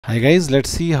Hi guys,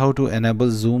 let's see how to enable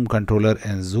zoom controller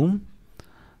in zoom.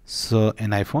 So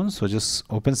in iPhone, so just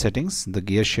open settings, the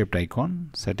gear shaped icon,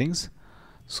 settings,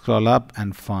 scroll up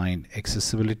and find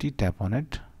accessibility, tap on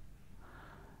it,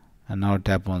 and now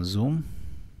tap on zoom,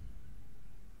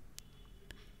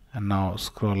 and now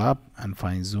scroll up and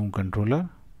find zoom controller,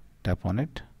 tap on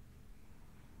it,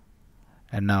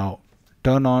 and now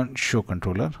turn on show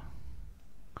controller,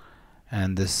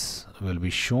 and this will be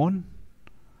shown.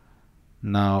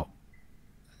 Now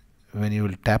when you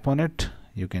will tap on it,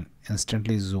 you can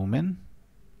instantly zoom in.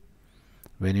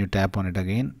 When you tap on it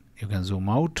again, you can zoom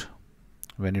out.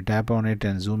 When you tap on it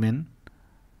and zoom in,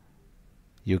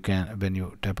 when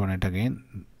you tap on it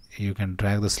again, you can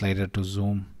drag the slider to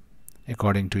zoom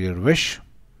according to your wish.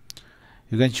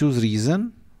 You can choose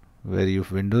region, where you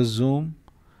Windows zoom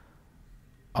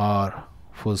or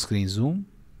full screen zoom.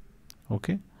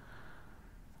 Okay,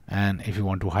 and if you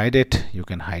want to hide it, you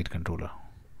can hide controller.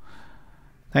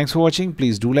 Thanks for watching.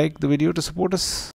 Please do like the video to support us.